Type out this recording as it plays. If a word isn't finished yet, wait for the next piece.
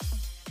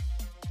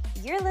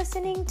You're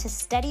listening to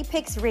Steady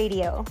Picks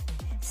Radio.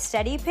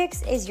 Steady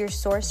Picks is your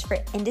source for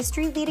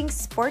industry-leading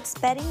sports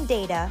betting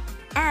data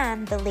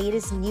and the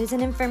latest news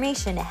and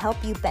information to help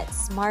you bet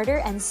smarter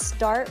and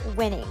start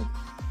winning.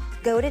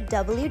 Go to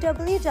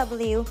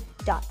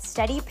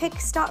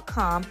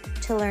www.steadypicks.com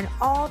to learn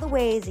all the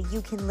ways that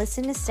you can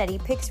listen to Steady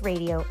Picks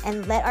Radio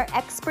and let our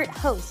expert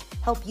host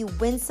help you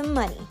win some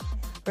money.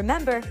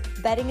 Remember,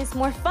 betting is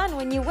more fun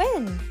when you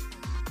win.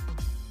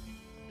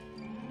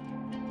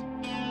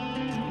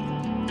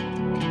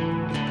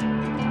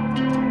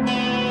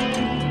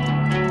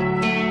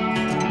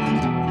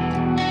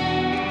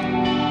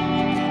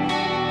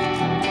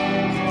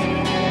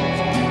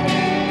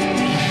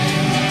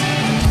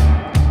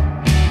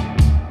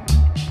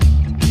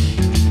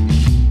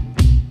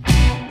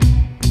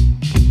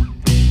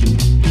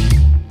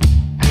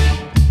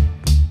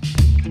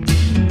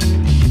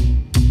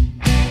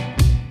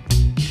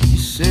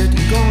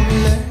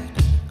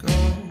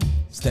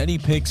 Steady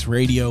Picks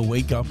Radio,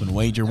 wake up and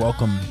wager.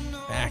 Welcome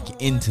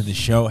back into the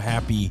show.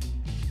 Happy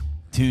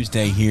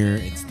Tuesday here.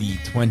 It's the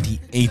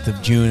 28th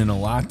of June and a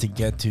lot to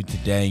get to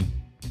today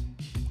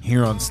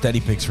here on Steady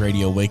Picks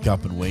Radio, wake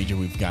up and wager.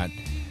 We've got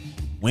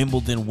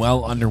Wimbledon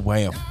well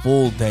underway, a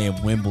full day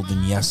of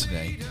Wimbledon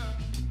yesterday.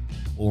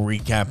 We'll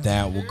recap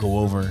that. We'll go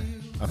over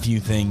a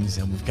few things,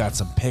 and we've got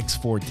some picks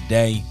for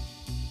today.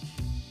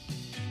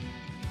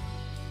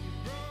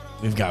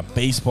 We've got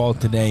baseball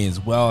today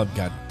as well. I've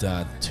got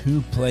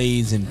two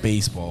plays in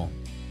baseball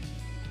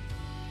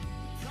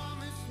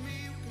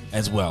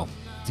as well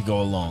to go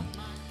along.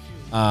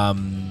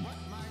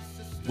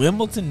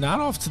 Wimbledon not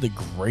off to the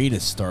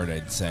greatest start,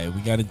 I'd say.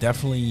 We got to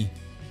definitely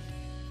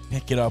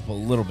pick it up a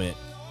little bit.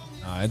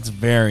 It's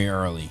very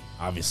early.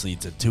 Obviously,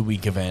 it's a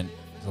 2-week event.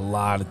 There's a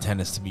lot of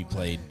tennis to be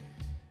played.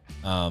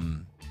 But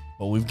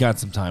we've got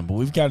some time. But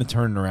we've got to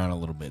turn it around a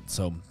little bit.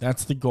 So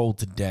that's the goal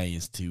today,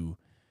 is to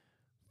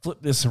flip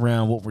this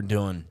around, what we're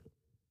doing,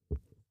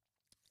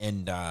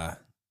 and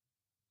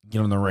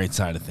get on the right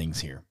side of things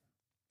here.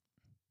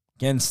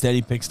 Again,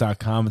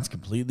 steadypicks.com. It's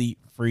completely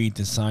free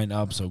to sign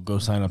up, so go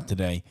sign up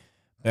today.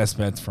 Best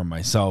bets from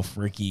myself,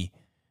 Ricky,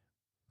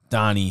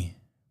 Donnie,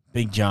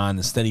 Big John.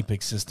 The Steady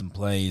Pick system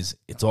plays.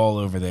 It's all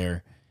over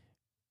there,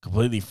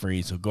 completely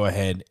free, so go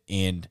ahead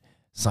and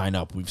sign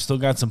up. We've still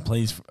got some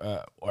plays,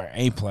 or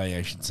a play,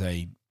 I should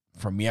say,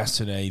 from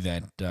yesterday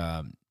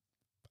that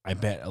I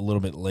bet a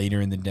little bit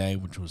later in the day,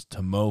 which was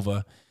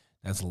Tomova.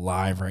 That's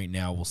live right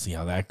now. We'll see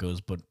how that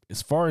goes. But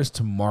as far as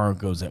tomorrow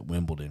goes at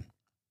Wimbledon,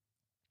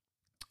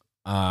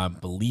 I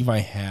believe I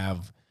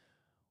have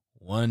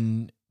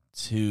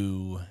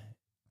two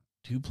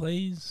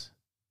plays,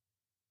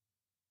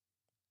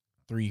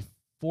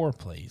 four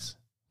plays.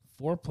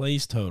 4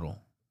 plays total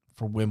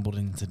for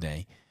Wimbledon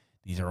today.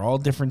 These are all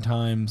different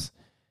times.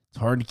 It's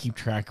hard to keep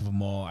track of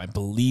them all. I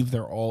believe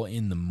they're all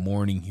in the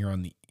morning here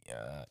on the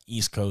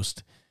East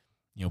Coast,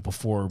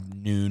 before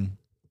noon.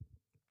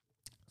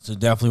 So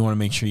definitely want to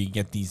make sure you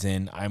get these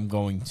in. I'm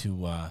going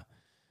to, I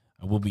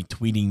will be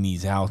tweeting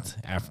these out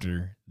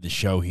after the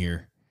show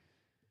here.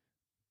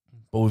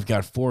 But we've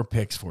got 4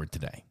 picks for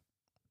today.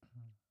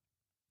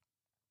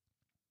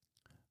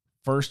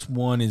 First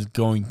one is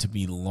going to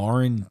be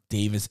Lauren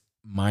Davis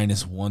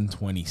minus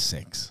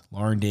 126.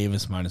 Lauren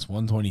Davis minus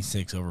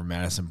 126 over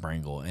Madison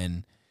Brangle.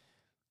 And,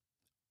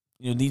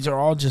 these are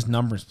all just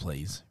numbers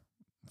plays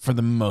for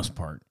the most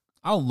part.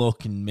 I'll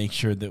look and make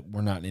sure that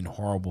we're not in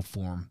horrible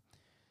form.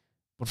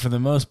 But for the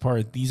most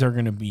part, these are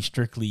going to be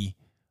strictly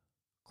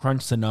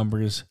crunch the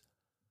numbers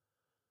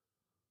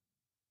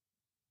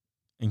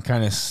and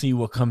kind of see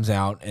what comes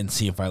out and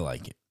see if I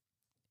like it.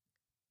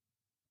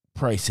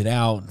 Price it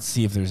out and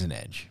see if there's an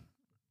edge.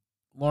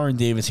 Lauren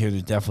Davis here, there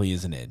definitely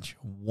is an edge.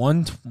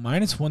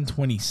 Minus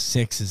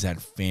 126 is at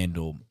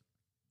FanDuel.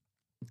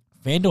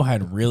 FanDuel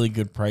had really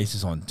good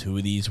prices on 2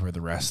 of these where the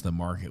rest of the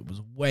market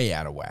was way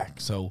out of whack.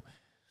 So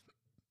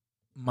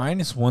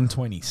minus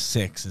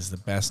 126 is the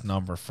best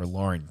number for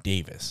Lauren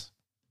Davis.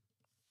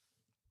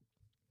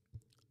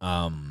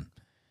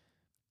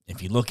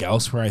 If you look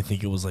elsewhere, I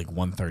think it was like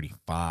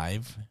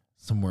 135,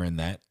 somewhere in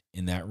that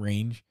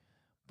range.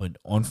 But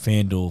on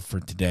FanDuel for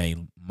today,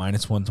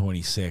 minus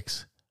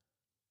 126.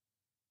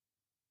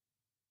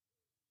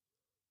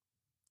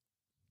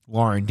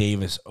 Lauren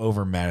Davis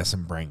over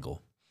Madison Brangle.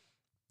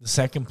 The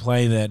second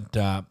play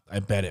that I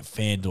bet at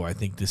FanDuel, I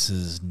think this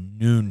is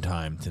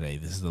noontime today.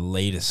 This is the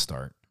latest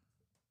start.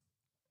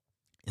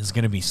 Is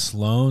going to be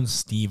Sloane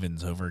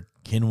Stevens over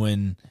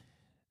Qinwen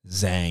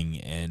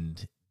Zhang.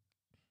 And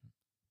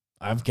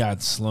I've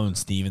got Sloane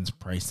Stevens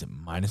priced at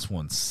minus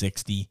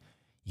 160.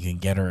 You can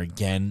get her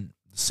again,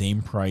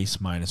 same price,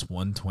 minus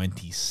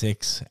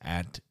 126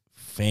 at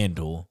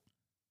FanDuel.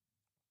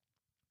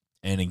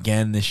 And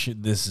again,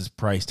 this is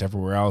priced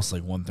everywhere else,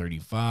 like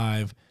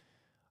 135.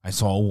 I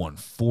saw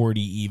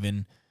 140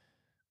 even.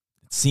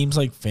 It seems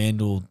like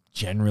FanDuel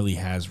generally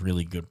has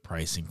really good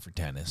pricing for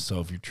tennis. So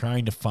if you're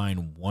trying to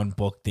find one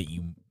book that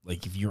you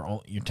like, if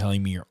you're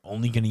telling me you're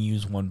only going to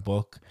use one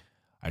book,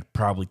 I'd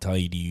probably tell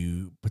you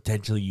to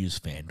potentially use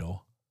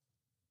FanDuel.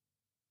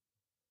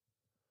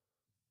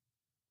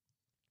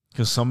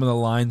 because some of the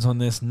lines on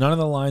this, none of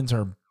the lines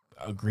are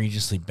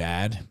egregiously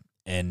bad,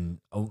 and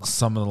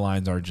some of the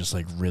lines are just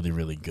like really,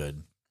 really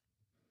good.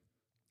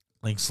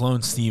 Like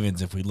Sloane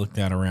Stephens, if we look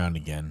that around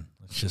again,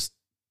 let's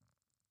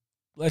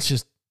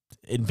just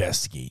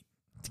investigate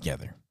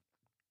together.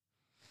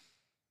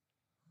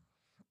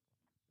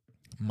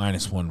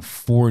 Minus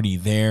 140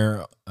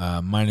 there,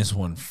 minus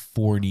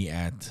 140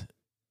 at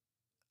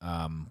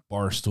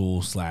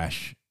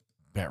Barstool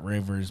 / Bet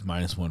Rivers,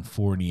 minus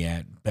 140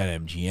 at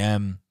BetMGM. I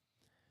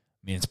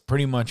mean, it's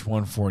pretty much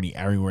 140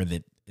 everywhere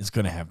that is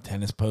going to have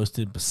tennis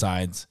posted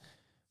besides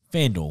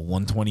FanDuel,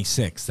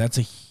 126. That's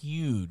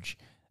huge.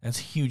 And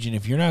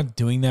if you're not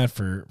doing that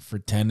for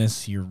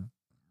tennis, you're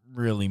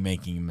really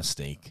making a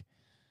mistake.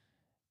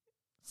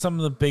 Some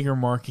of the bigger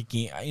market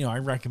game, I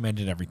recommend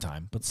it every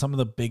time, but some of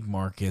the big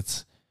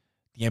markets,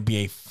 the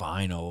NBA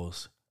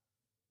Finals,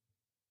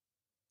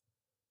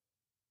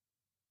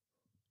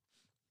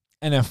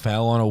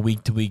 NFL on a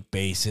week-to-week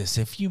basis,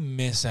 if you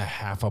miss a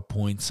half a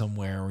point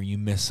somewhere or you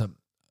miss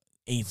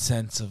 8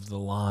 cents of the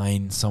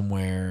line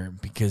somewhere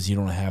because you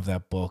don't have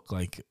that book,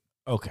 like,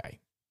 okay,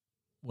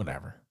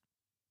 whatever.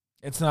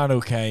 It's not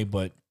okay,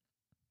 but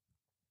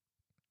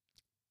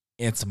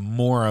it's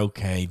more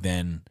okay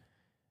than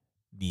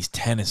these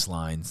tennis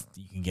lines.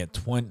 You can get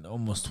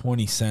almost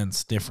 20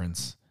 cents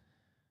difference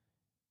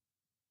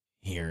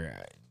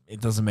here. It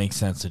doesn't make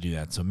sense to do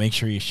that, so make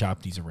sure you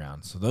shop these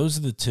around. So those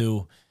are the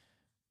two.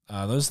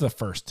 Those are the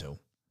first two.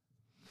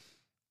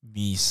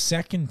 The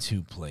second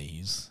two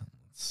plays,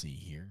 let's see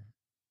here.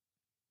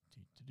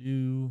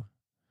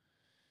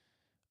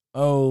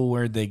 Oh,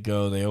 where'd they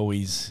go? They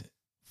always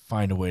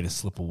find a way to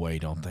slip away,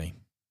 don't they?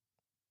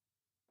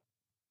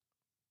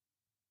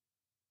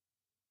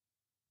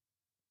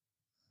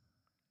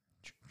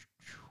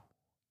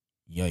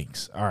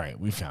 Yikes. All right,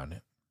 we found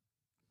it.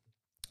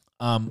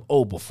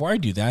 Before I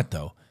do that,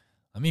 though,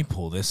 let me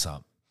pull this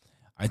up.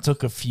 I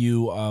took a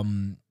few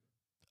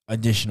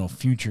additional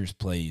futures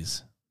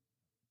plays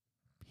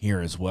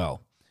here as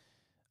well.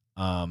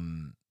 I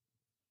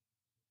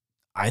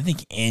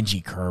think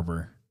Angie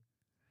Kerber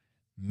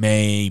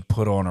may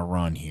put on a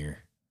run here.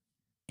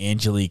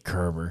 Angelique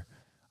Kerber.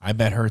 I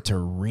bet her to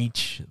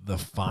reach the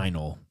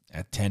final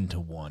at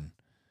 10-1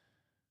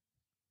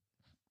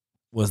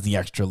 was the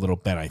extra little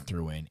bet I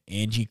threw in.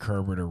 Angie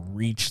Kerber to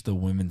reach the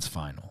women's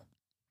final.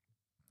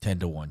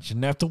 10-1.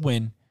 Shouldn't have to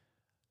win.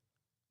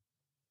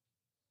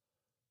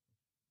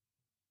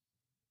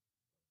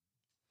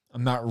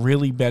 I'm not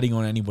really betting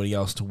on anybody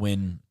else to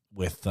win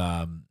with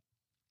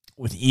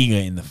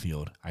Iga in the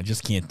field. I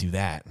just can't do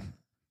that.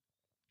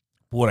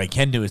 But what I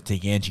can do is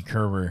take Angie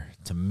Kerber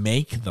to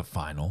make the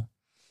final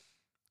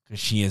because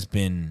she has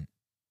been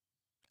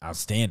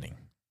outstanding.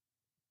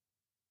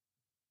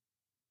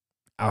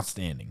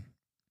 Outstanding.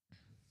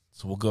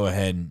 So we'll go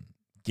ahead and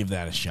give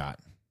that a shot.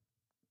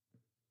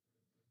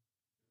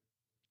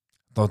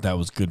 Thought that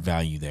was good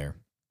value there.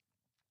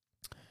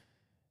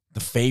 The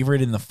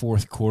favorite in the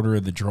fourth quarter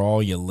of the draw,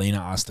 Yelena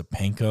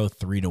Ostapenko,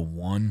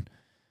 3-1.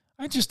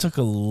 I just took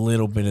a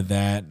little bit of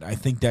that. I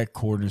think that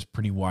quarter is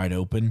pretty wide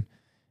open,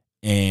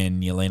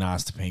 and Yelena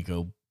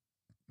Ostapenko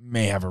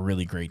may have a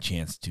really great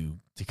chance to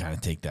kind of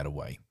take that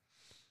away.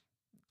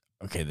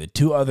 Okay, the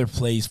two other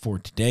plays for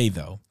today,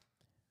 though.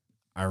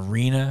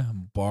 Irina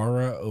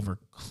Bara over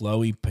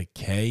Chloe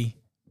Paquette,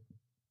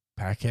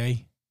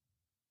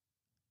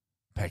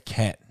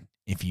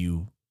 if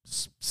you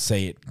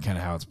say it kind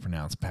of how it's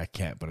pronounced,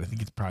 Paquette, but I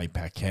think it's probably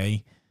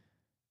Paquet.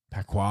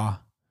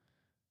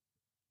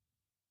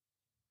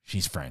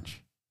 She's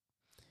French.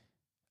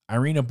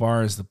 Irina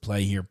Bara is the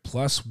play here.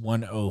 Plus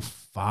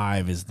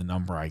 105 is the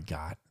number I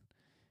got.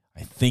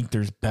 I think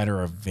there's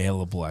better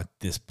available at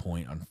this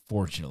point,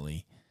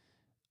 unfortunately.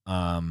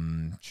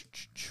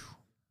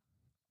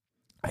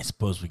 I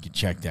suppose we could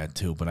check that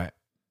too, but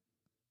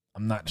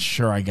I'm not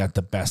sure I got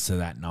the best of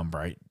that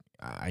number.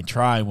 I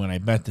tried when I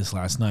bet this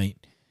last night,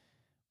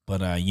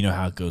 but you know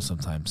how it goes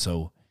sometimes.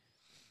 So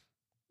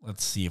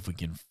let's see if we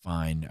can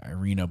find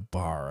Irina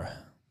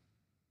Bara.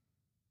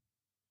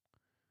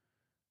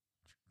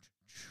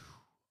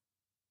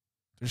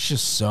 There's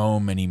just so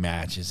many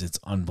matches. It's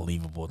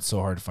unbelievable. It's so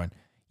hard to find.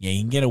 Yeah,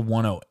 you can get a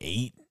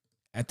 108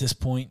 at this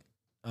point.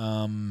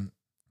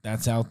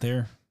 That's out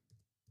there.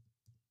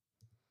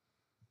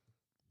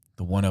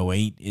 The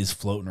 108 is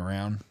floating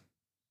around.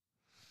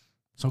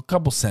 So a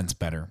couple cents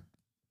better.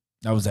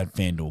 That was at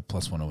FanDuel,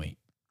 plus 108.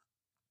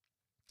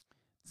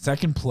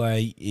 Second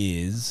play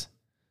is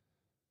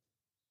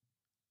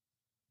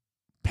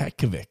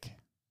Pekovic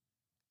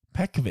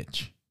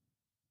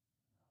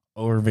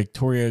over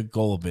Victoria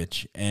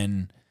Golubic.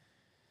 And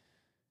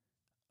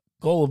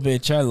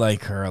Golubic, I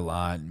like her a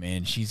lot,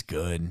 man. She's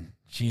good.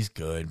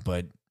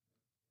 But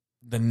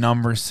the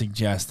numbers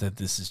suggest that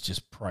this is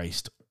just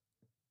priced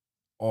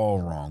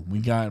all wrong. We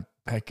got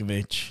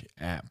Pekovic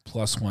at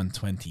plus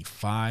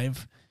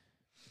 125.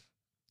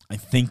 I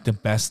think the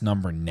best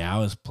number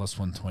now is plus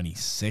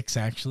 126,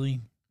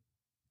 actually.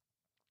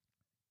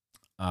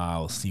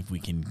 We'll see if we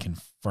can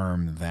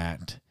confirm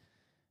that.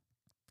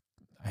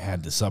 I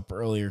had this up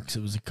earlier because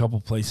it was a couple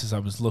places I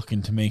was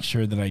looking to make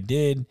sure that I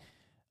did.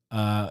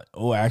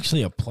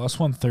 Actually a plus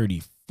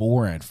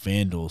 134 at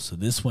FanDuel, so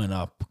this went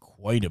up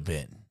quite a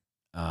bit.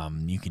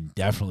 You can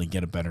definitely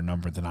get a better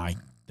number than I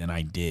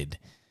did.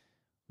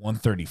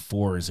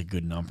 134 is a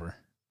good number.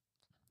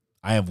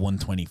 I have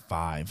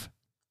 125,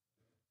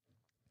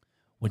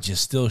 which is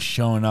still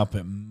showing up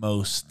at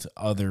most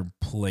other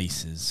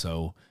places.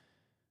 So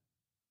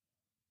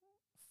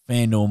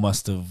FanDuel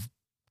must have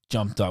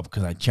jumped up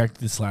because I checked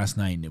this last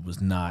night and it was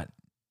not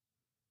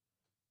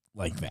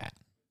like that.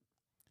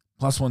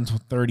 Plus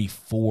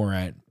 134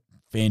 at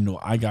FanDuel.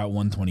 I got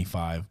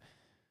 125.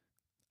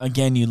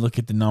 Again, you look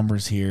at the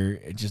numbers here,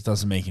 it just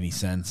doesn't make any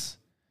sense.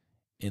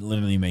 It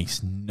literally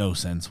makes no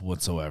sense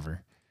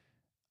whatsoever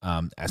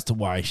as to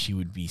why she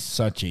would be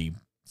such a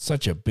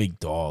big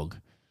dog.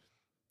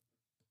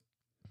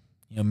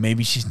 You know,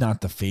 maybe she's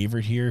not the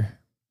favorite here,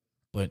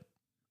 but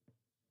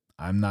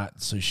I'm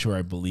not so sure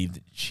I believe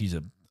that she's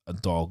a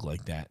dog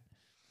like that.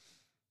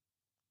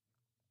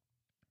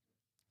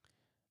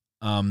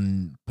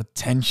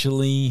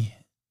 Potentially,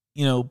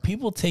 you know,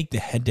 people take the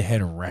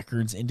head-to-head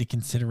records into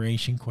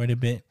consideration quite a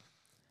bit,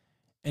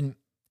 and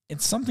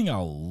it's something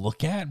I'll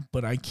look at,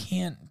 but I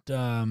can't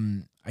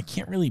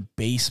really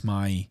base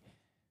my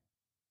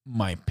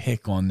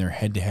pick on their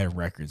head-to-head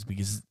records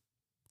because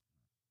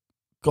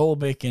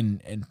Golubic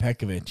and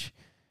Pekovic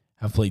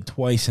have played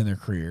twice in their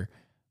career,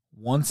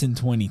 once in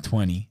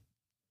 2020,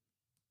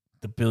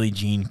 the Billie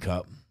Jean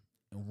Cup,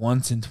 and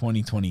once in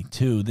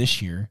 2022,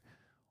 this year,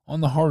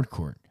 on the hard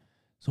court.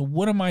 So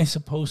what am I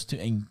supposed to,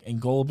 and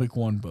Golubic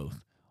won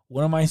both,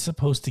 what am I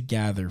supposed to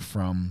gather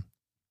from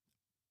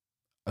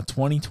a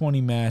 2020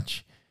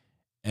 match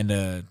and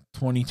a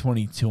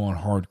 2022 on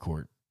hard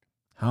court?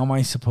 How's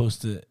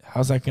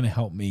that going to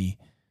help me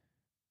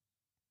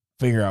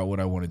figure out what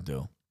I want to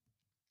do?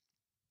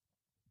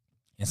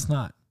 It's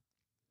not.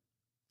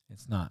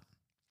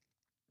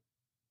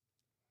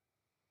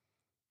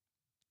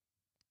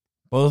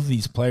 Both of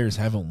these players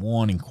haven't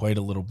won in quite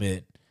a little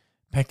bit.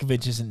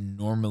 Pekovic isn't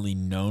normally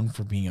known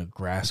for being a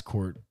grass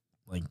court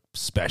like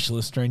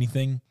specialist or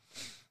anything.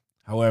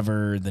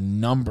 However,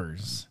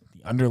 the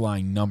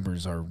underlying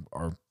numbers are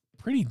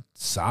pretty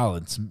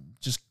solid.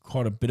 Just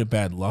caught a bit of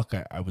bad luck,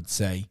 I would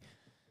say.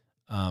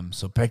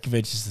 So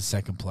Pekovic is the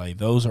second play.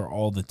 Those are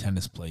all the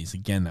tennis plays.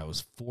 Again, that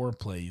was 4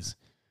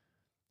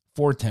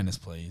 tennis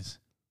plays.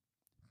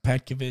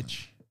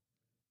 Pekovic,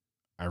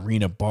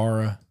 Irina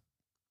Bara,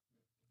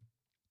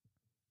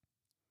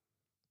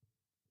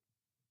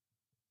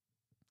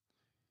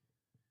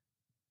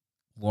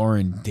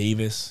 Lauren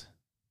Davis,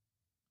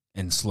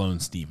 and Sloane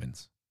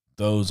Stevens.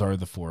 Those are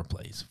the 4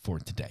 plays for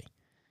today.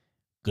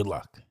 Good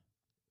luck.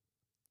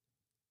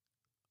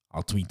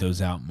 I'll tweet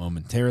those out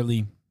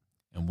momentarily,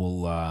 and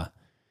we'll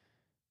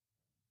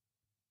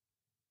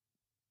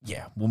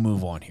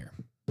move on here.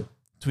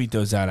 Tweet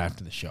those out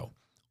after the show.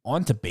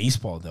 On to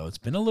baseball, though. It's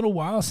been a little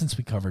while since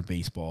we covered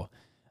baseball.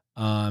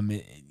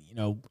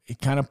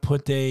 It kind of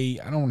put I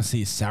don't want to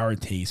say a sour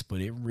taste,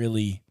 but it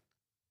really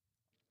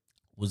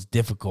was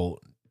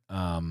difficult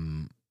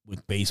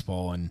with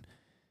baseball and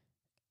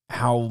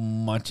how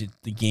much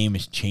the game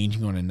is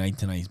changing on a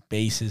night-to-night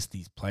basis.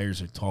 These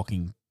players are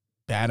talking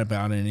bad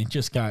about it, and it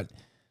just got,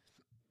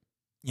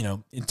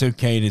 it's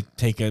okay to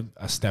take a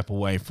step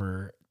away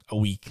for a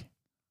week,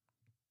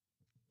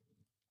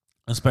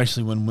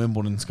 especially when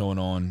Wimbledon's going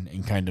on,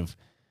 and kind of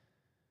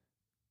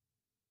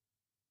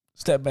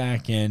step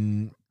back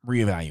and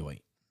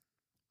reevaluate.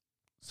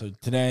 So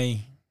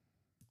today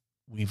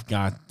we've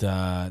got,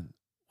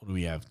 what do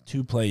we have?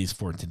 2 plays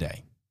for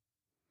today.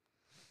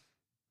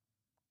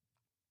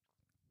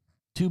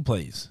 2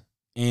 plays.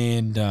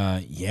 And,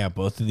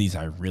 both of these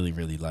I really,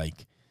 really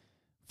like.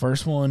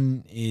 First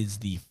one is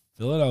the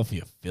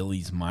Philadelphia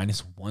Phillies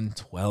minus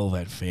 112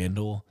 at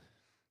FanDuel.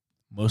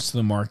 Most of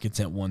the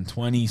market's at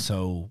 120,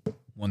 so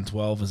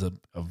 112 is a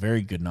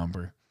very good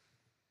number.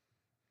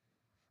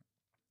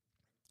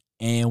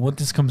 And what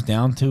this comes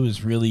down to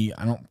is really,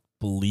 I don't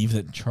believe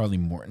that Charlie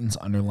Morton's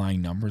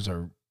underlying numbers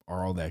are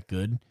all that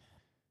good.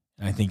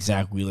 And I think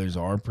Zach Wheeler's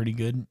are pretty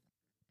good.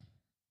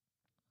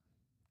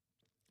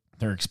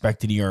 Their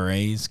expected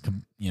ERAs,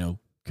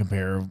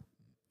 compare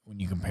when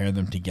you compare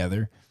them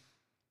together.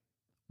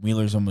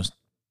 Wheeler's almost,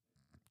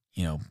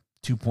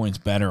 2 points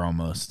better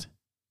almost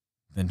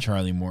than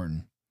Charlie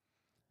Morton.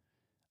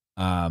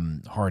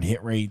 Hard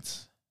hit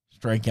rates,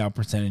 strikeout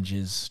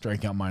percentages,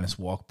 strikeout minus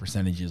walk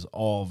percentages,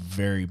 all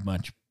very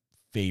much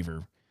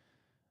favor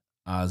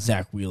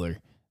Zach Wheeler.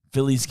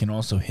 Phillies can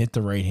also hit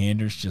the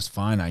right-handers just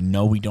fine. I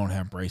know we don't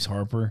have Bryce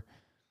Harper.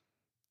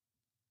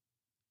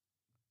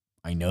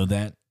 I know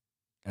that.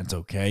 That's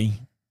okay.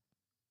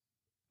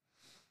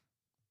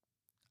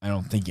 I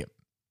don't think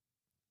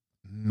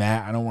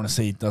I don't want to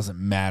say it doesn't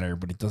matter,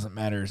 but it doesn't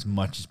matter as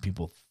much as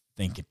people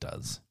think it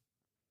does.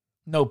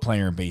 No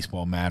player in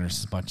baseball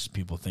matters as much as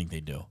people think they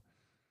do.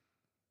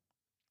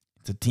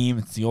 It's a team.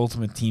 It's the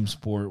ultimate team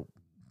sport.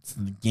 It's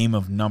the game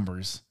of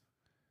numbers.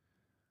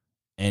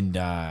 And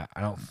I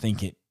don't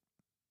think it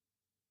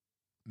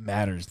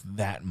matters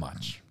that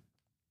much.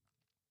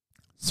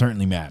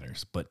 Certainly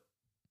matters, but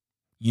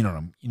you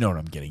know what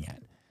I'm getting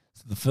at.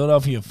 So the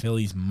Philadelphia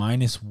Phillies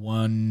minus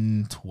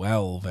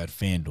 112 at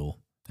FanDuel.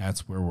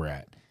 That's where we're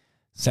at.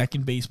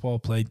 Second baseball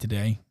play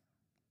today.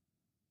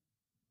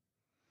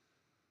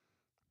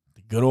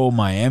 The good old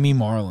Miami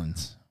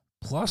Marlins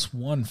plus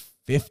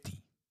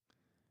 150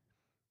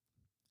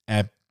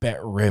 at Bet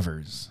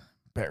Rivers.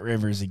 Bet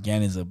Rivers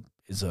again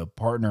is a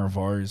partner of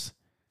ours.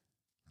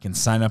 You can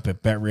sign up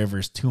at Bet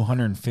Rivers,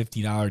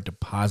 $250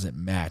 deposit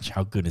match.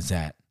 How good is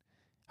that?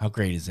 How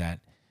great is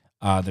that?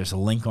 There's a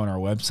link on our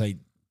website,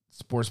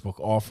 Sportsbook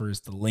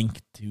Offers. The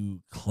link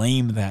to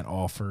claim that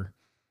offer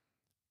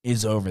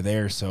is over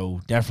there.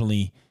 So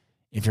definitely,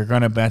 if you're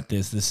going to bet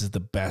this is the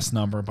best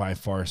number by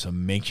far. So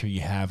make sure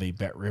you have a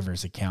Bet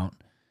Rivers account.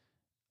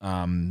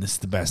 This is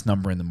the best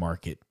number in the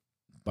market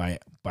by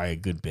a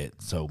good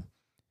bit. So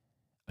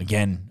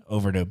again,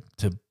 over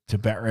to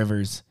Bet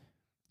Rivers,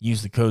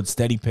 use the code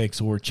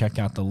SteadyPicks or check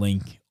out the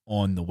link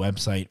on the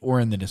website or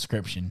in the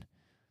description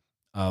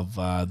of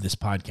this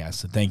podcast.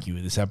 So thank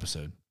you, this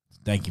episode.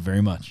 Thank you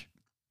very much.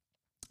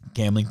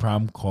 Gambling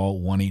problem,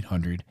 call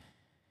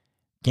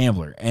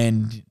 1-800-GAMBLER.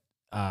 And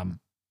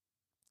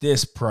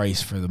this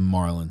price for the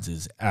Marlins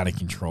is out of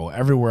control.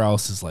 Everywhere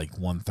else is like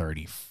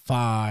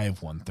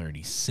 135,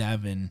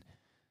 137.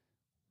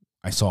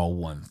 I saw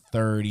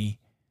 130.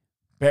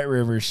 Bet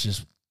Rivers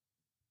just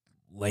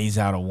lays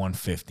out a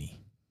 150.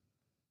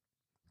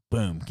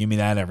 Boom. Give me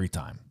that every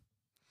time.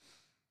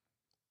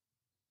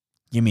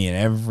 Give me it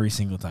every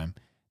single time.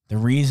 The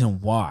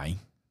reason why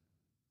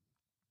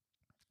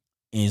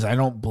is I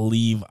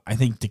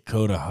think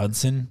Dakota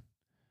Hudson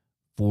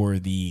for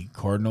the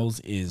Cardinals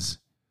is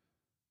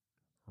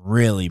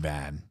really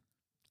bad.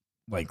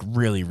 Like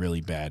really,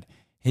 really bad.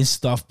 His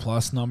Stuff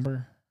Plus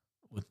number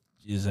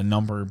is a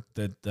number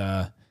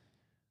that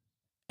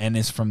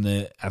Ennis from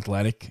The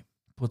Athletic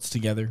puts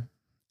together.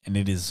 And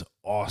it is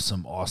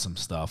awesome, awesome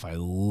stuff. I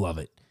love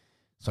it.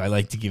 So I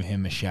like to give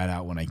him a shout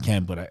out when I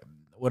can. But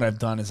what I've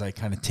done is I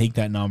kind of take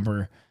that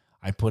number,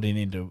 I put it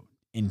into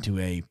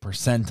a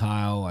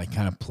percentile. I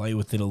kind of play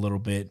with it a little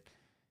bit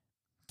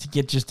to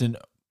get just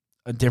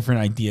a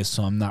different idea,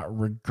 so I'm not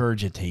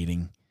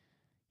regurgitating,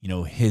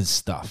 his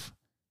stuff.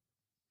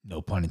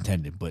 No pun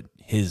intended, but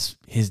his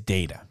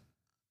data.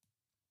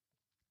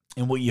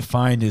 And what you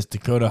find is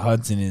Dakota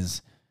Hudson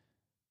is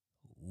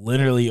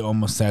literally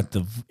almost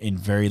in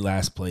very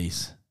last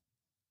place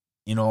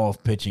in all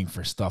of pitching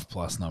for Stuff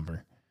Plus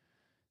number.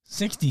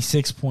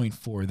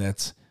 66.4.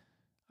 That's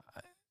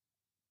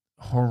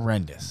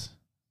horrendous.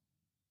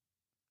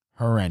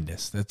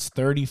 Horrendous. That's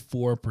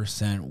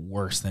 34%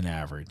 worse than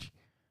average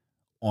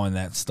on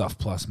that Stuff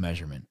Plus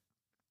measurement.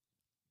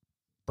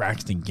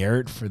 Braxton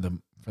Garrett for the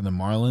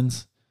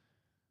Marlins,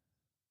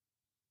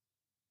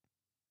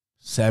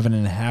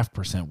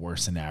 7.5%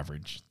 worse than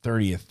average.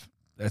 30th.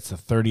 That's the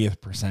 30th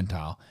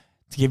percentile.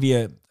 To give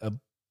you a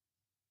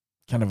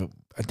kind of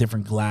a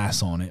different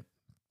glass on it,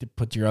 to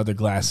put your other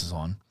glasses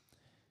on,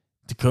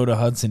 Dakota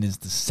Hudson is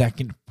the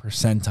second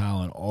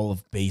percentile in all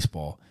of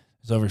baseball.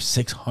 There's over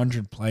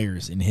 600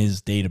 players in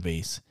his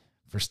database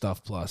for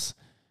Stuff Plus.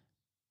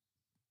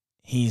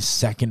 He's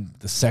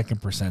the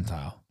second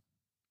percentile.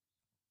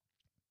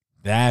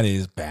 That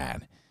is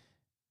bad.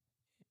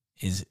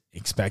 His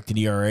expected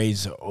ERA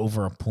is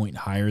over a point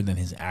higher than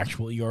his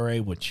actual ERA,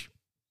 which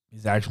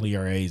his actual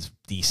ERA is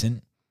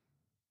decent,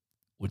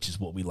 which is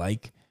what we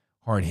like.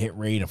 Hard hit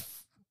rate of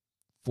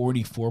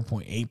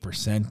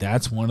 44.8%.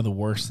 That's one of the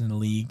worst in the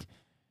league.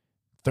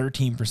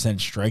 13%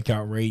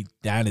 strikeout rate.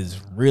 That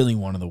is really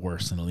one of the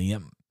worst in the league.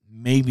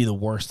 Maybe the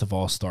worst of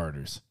all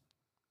starters.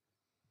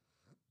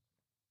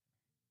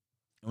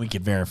 We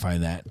could verify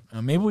that.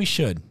 Maybe we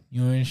should.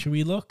 Should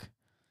we look?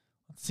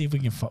 Let's see if we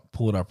can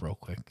pull it up real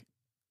quick.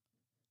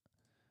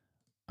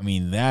 I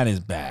mean, that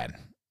is bad.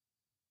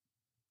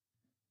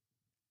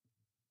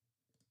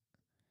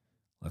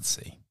 Let's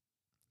see.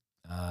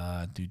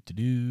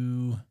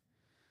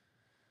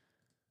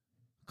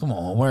 Come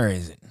on, where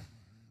is it?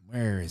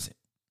 Where is it?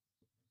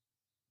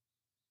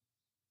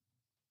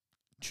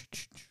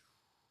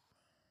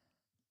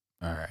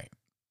 All right.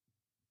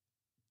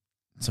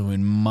 So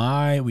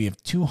we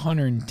have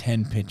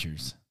 210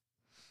 pitchers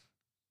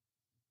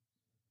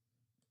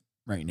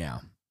right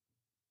now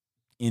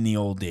in the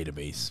old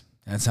database.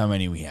 That's how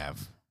many we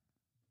have.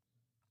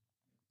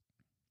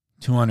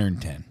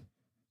 210.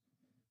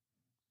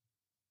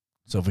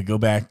 So if we go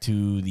back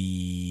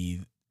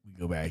here,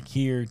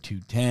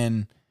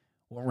 210.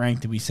 What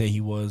rank did we say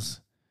he was?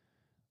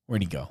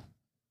 Where'd he go?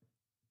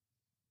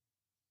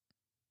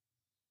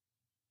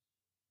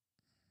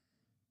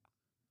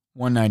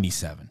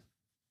 $197.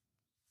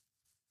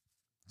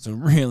 So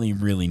really,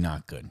 really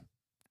not good.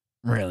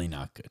 Really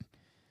not good.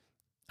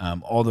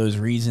 All those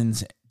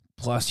reasons,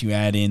 plus you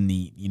add in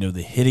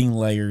the hitting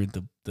layer.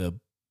 The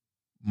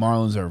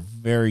Marlins are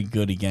very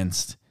good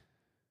against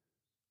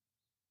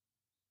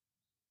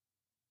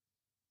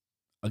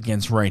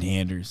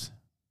right-handers.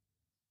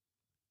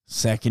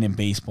 Second in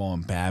baseball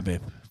in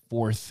BABIP.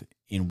 Fourth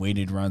in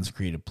weighted runs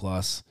created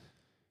plus.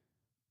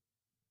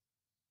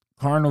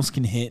 Cardinals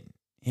can hit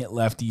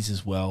lefties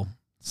as well.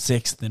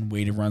 6th in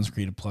weighted runs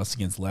created plus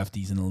against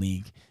lefties in the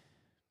league.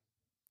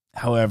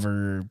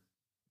 However,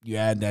 you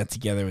add that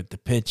together with the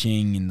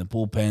pitching and the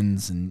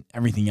bullpens and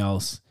everything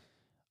else,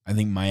 I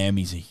think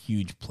Miami's a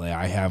huge play.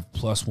 I have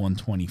plus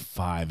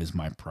 125 as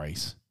my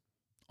price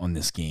on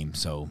this game.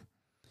 So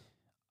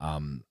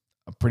a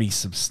pretty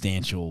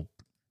substantial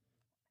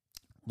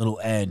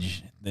little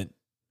edge that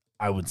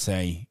I would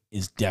say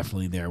is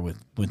definitely there with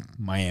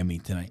Miami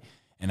tonight.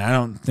 And I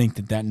don't think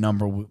that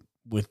number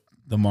with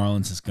the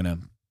Marlins is going to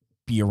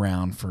be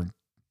around for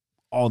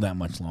all that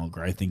much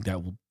longer. I think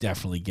that will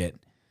definitely get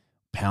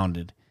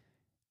pounded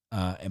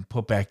and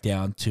put back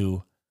down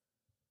to,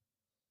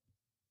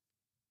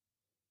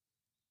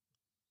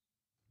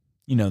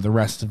 the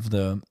rest of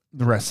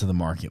the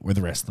market, where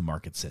the rest of the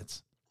market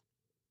sits.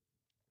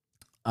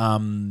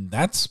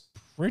 That's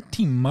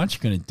pretty much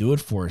going to do it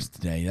for us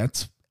today.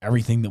 That's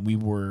everything that we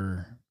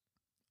were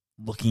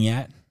looking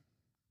at.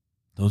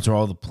 Those are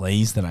all the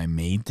plays that I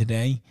made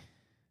today.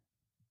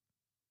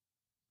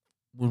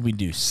 What did we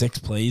do? 6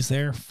 plays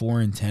there,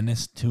 4 in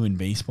tennis, 2 in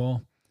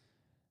baseball.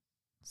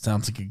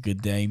 Sounds like a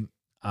good day.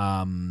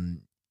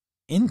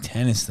 In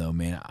tennis, though,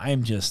 man,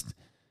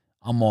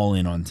 I'm all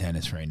in on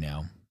tennis right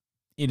now.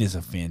 It is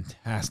a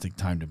fantastic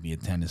time to be a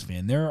tennis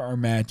fan. There are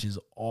matches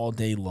all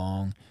day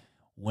long.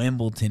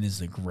 Wimbledon is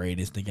the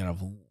greatest. They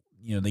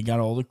got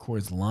all the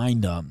courts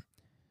lined up.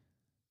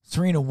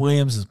 Serena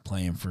Williams is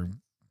playing for,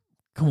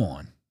 come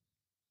on.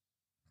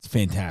 It's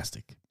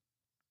fantastic.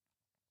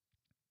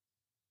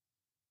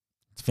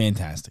 It's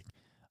fantastic.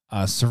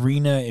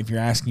 Serena, if you're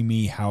asking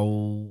me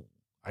how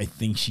I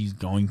think she's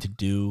going to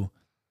do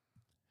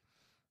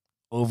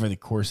over the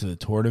course of the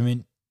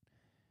tournament,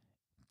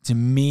 to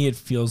me it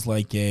feels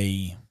like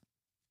a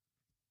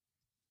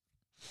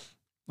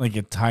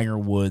Tiger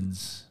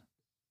Woods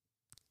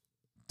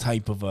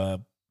type of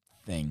a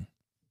thing.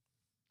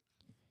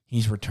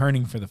 He's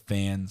returning for the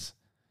fans.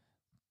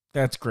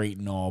 That's great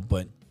and all,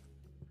 but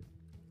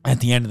at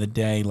the end of the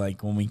day,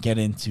 like when we get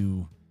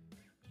into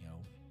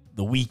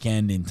the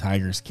weekend in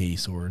Tiger's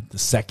case or the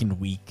second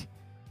week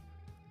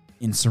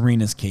in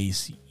Serena's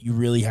case, you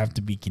really have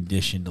to be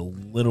conditioned a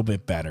little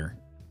bit better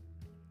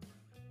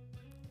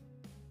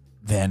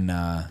than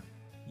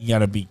you got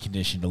to be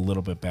conditioned a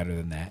little bit better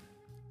than that.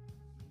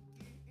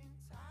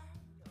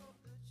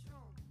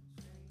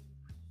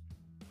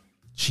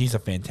 She's a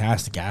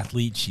fantastic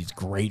athlete. She's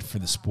great for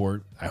the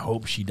sport. I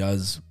hope she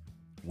does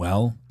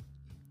well.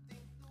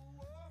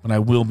 But I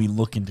will be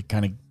looking to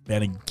kind of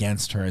bet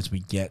against her as we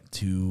get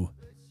to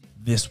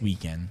this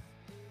weekend.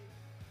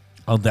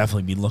 I'll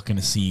definitely be looking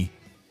to see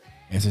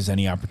if there's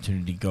any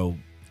opportunity to go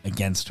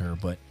against her.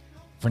 But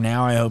for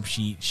now, I hope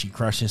she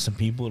crushes some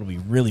people. It'll be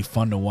really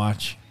fun to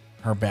watch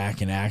her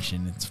back in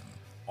action. It's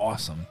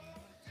awesome.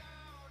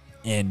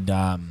 And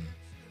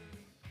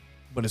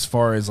but as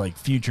far as like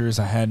futures,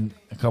 I had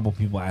a couple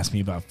people ask me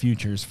about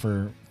futures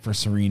for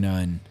Serena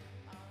and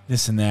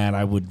this and that.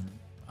 I would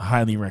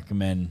highly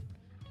recommend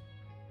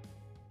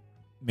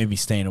maybe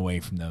staying away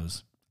from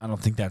those. I don't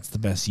think that's the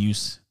best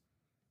use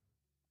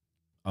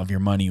of your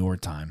money or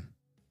time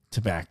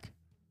to back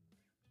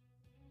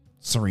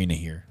Serena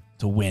here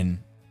to win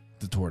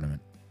the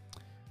tournament.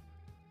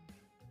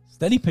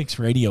 Steady Picks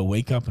Radio,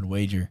 wake up and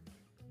wager.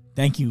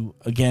 Thank you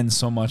again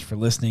so much for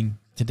listening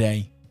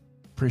today.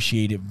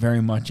 Appreciate it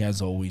very much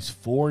as always.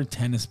 4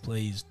 tennis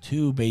plays,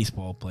 2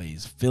 baseball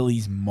plays,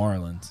 Phillies,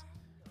 Marlins.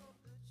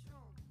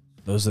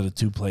 Those are the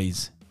 2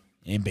 plays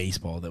in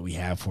baseball that we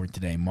have for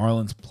today.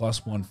 Marlins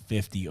plus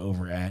 150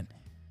 over at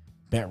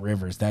Bet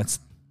Rivers. That's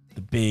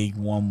the big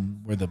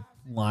one where the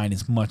line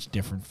is much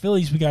different.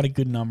 Phillies, we got a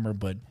good number,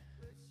 but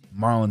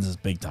Marlins is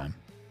big time.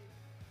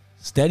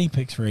 Steady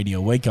Picks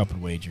Radio, wake up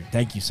and wager.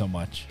 Thank you so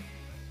much.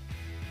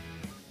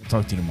 We'll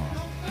talk to you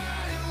tomorrow.